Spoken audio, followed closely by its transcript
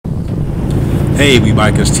Hey, we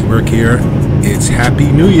bikers, T-Work here. It's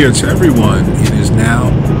Happy New Year to everyone. It is now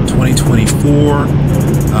 2024.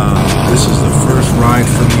 This is the first ride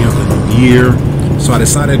for me of the new year. So I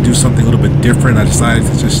decided to do something a little bit different. I decided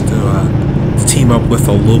to just to team up with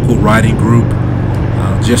a local riding group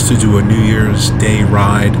just to do a New Year's Day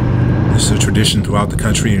ride. This is a tradition throughout the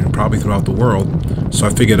country and probably throughout the world. So I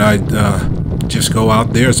figured I'd just go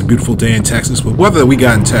out there. It's a beautiful day in Texas. But weather that we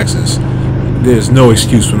got in Texas, there's no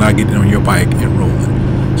excuse for not getting on your bike and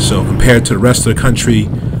rolling. So compared to the rest of the country,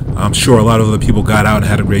 I'm sure a lot of other people got out and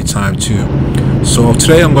had a great time too. So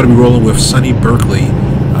today I'm going to be rolling with Sunni, Berkley,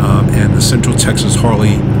 and the Central Texas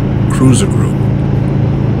Harley Cruiser Group.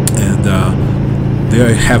 And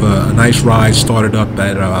they have a nice ride started up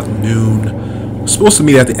at about noon. We're supposed to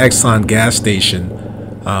meet at the Exxon gas station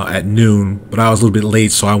at noon, but I was a little bit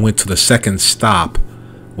late, so I went to the second stop,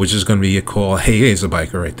 which is going to be called Hayes, a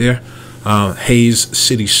biker right there. Hayes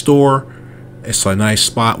City Store. It's a nice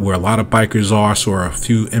spot where a lot of bikers are, so there are a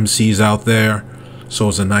few MCs out there, so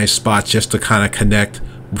it's a nice spot just to kind of connect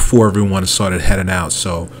before everyone started heading out.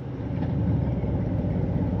 So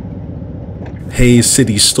Hayes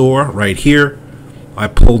City Store right here. I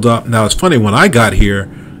pulled up. Now it's funny, when I got here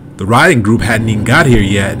the riding group hadn't even got here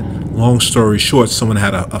yet. Long story short, someone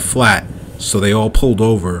had a flat, so they all pulled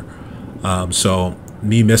over. So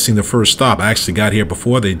me missing the first stop, I actually got here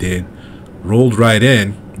before they did. Rolled right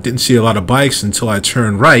in, didn't see a lot of bikes until I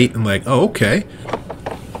turned right and like, oh, okay.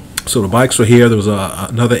 So the bikes were here. There was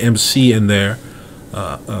another MC in there,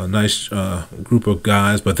 a nice group of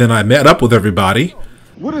guys. But then I met up with everybody.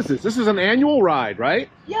 What is this? This is an annual ride, right?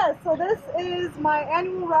 Yeah, so this is my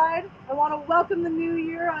annual ride. I want to welcome the new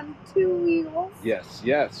year on two wheels. Yes,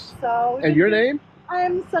 yes. So. And your name?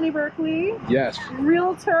 I'm Sunni Berkley. Yes.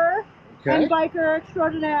 Realtor. Okay. And biker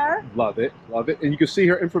extraordinaire. Love it, love it. And you can see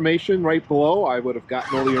her information right below. I would have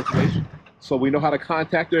gotten all the information. So we know how to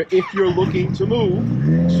contact her if you're looking to move.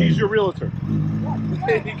 She's your realtor.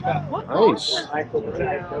 Nice. So I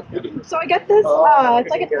get this, it's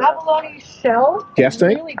like an abalone shell. Gas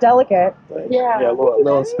tank? Really delicate. Yeah. Yeah, a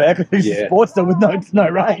little speck. Yeah. Sports with no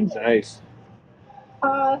range. Nice.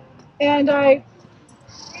 And I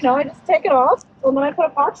just take it off and then I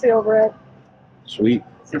put epoxy over it. Sweet.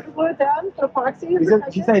 Super glue it down, put epoxy.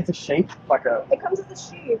 Did you say it's a shape? Like a. It comes as a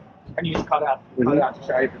sheet. And you just cut out the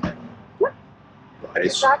shape and then. Nice.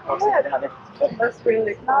 Exactly it. That's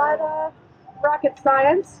really not rocket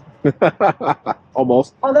science.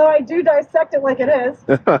 Almost. Although I do dissect it like it is.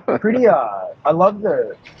 Pretty, I love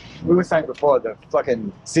we were saying before, the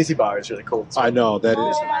fucking sissy bar is really cool. I know, that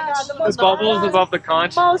is. Yeah, The bubbles above the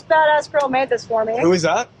conch. The most badass girl made this for me. Who is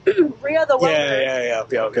that? Rhea the welder. Yeah.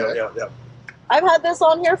 Okay. Yeah. I've had this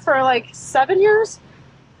on here for like 7 years.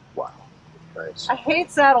 Wow. Nice. I hate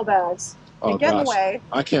saddlebags. They get in the way.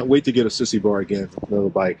 I can't wait to get a sissy bar again, another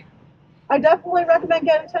bike. I definitely recommend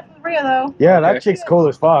getting in touch with Rhea though. Yeah, that chick's cool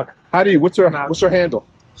as fuck. How do you, what's her handle?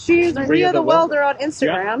 She's Rhea the welder on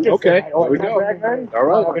Instagram. Yeah. Okay, there we go. All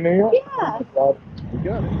right. Yeah. We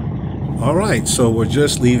got it. All right, so we're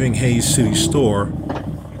just leaving Hayes City Store.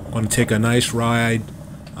 Going to take a nice ride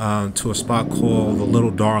to a spot called the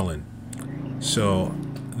Little Darlin. So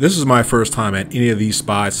this is my first time at any of these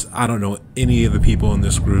spots. I don't know any of the people in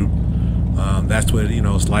this group. That's what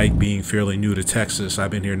it's like being fairly new to Texas.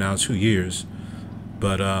 I've been here now 2 years,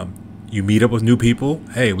 but you meet up with new people.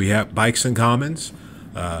 Hey, we have bikes in commons.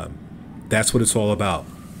 That's what it's all about.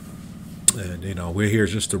 And we're here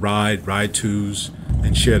just to ride twos,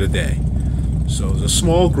 and share the day. So it's a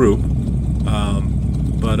small group,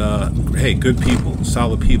 but hey, good people,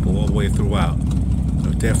 solid people all the way throughout.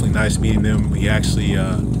 Definitely nice meeting them. We actually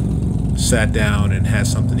sat down and had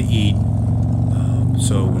something to eat,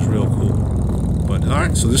 so it was real cool. But all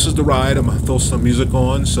right, so this is the ride. I'm gonna throw some music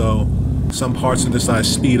on, so some parts of this I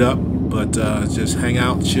speed up, but just hang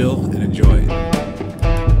out, chill, and enjoy it.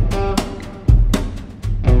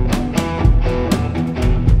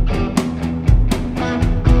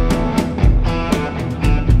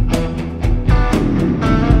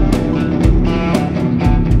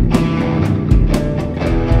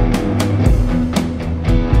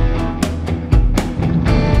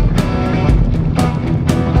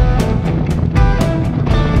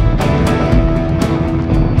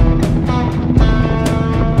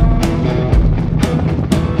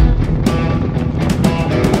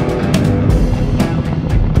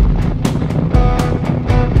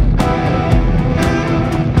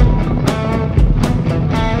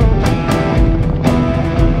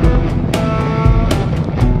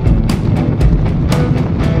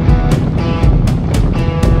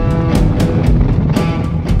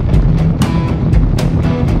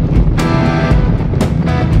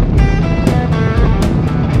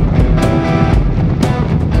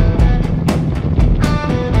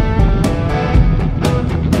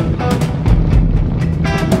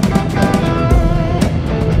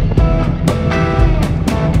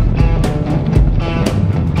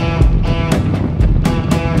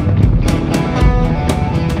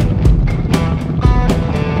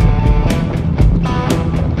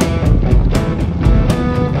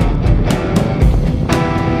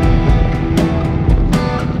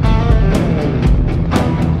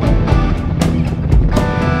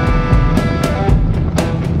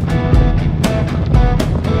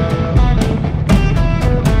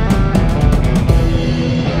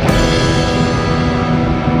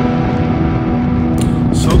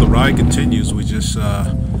 ride continues. We just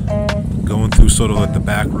going through sort of like the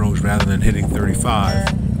back roads rather than hitting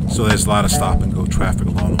 35. So there's a lot of stop and go traffic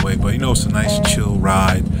along the way. But you know, it's a nice chill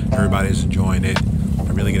ride. Everybody's enjoying it.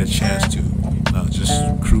 I really get a chance to just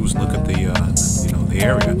cruise and look at the you know, the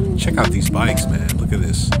area. Check out these bikes, man. Look at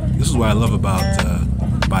this. This is what I love about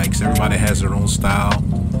bikes. Everybody has their own style.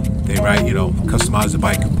 They you know, customize the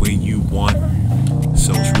bike the way you want.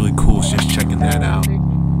 So it's really cool just checking that out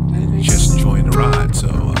and just enjoying the ride. So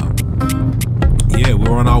yeah,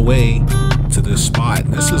 we're on our way to this spot.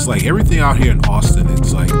 And this is like everything out here in Austin.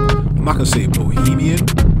 It's like, I'm not gonna say bohemian,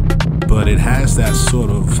 but it has that sort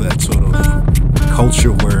of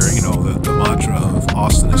culture where, you know, the mantra of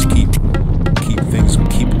Austin is keep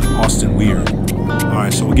Austin weird. All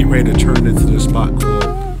right, so we're getting ready to turn into this spot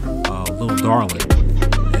called Little Darlin,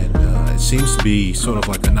 and it seems to be sort of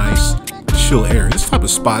like a nice chill area. This type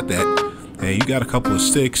of spot that, hey, you got a couple of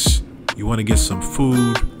sticks, you want to get some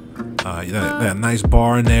food, you got that nice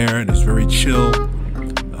bar in there, and it's very chill.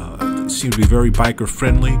 It seems to be very biker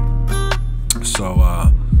friendly.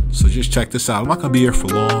 So just check this out. I'm not gonna be here for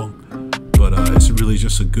long, but it's really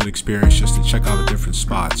just a good experience just to check out the different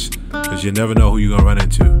spots, because you never know who you're gonna run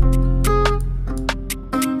into.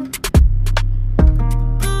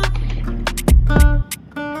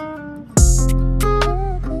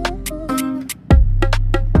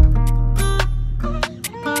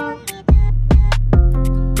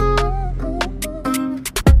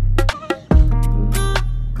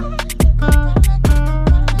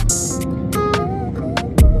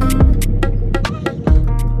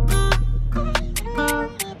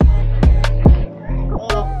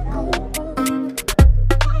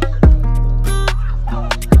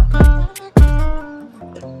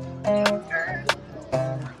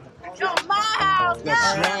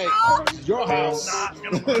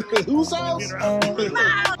 Whose house? I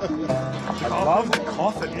love the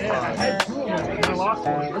coffin. Yeah, I had two of them and I lost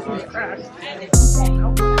one. This one's cracked.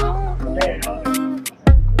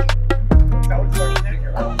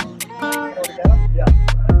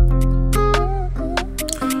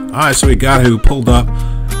 Alright, so we got who pulled up.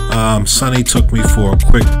 Sunny took me for a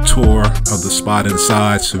quick tour of the spot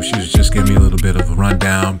inside, so she was just giving me a little bit of a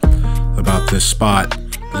rundown about this spot.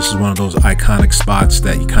 This is one of those iconic spots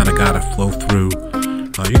that you kind of got to flow through.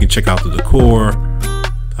 You can check out the decor.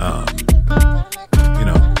 You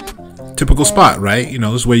know, typical spot, right? You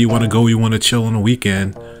know, this is where you want to go. You want to chill on the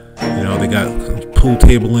weekend. You know, they got a pool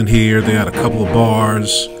table in here. They got a couple of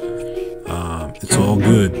bars. It's all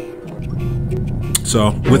good.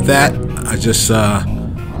 So with that, I just said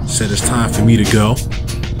it's time for me to go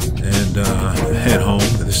and head home.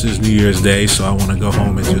 This is New Year's Day, so I want to go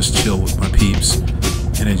home and just chill with my peeps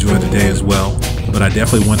and enjoy the day as well. But I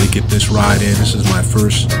definitely wanted to get this ride in. This is my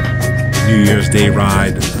first New Year's Day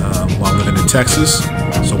ride while living in Texas.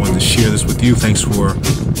 So I wanted to share this with you. Thanks for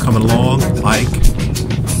coming along. Like,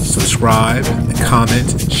 subscribe, and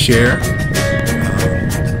comment, and share.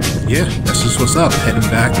 Yeah, this is what's up. Heading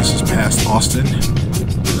back. This is past Austin,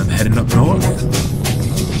 and I'm heading up north.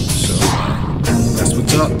 So that's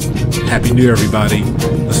what's up. Happy New Year, everybody.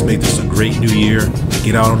 Let's make this a great new year.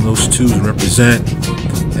 Get out on those twos and represent.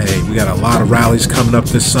 Hey, we got a lot of rallies coming up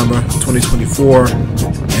this summer, 2024,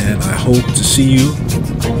 and I hope to see you.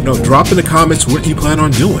 You know, drop in the comments what you plan on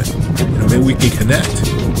doing. You know, maybe we can connect.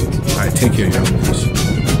 All right, take care, y'all.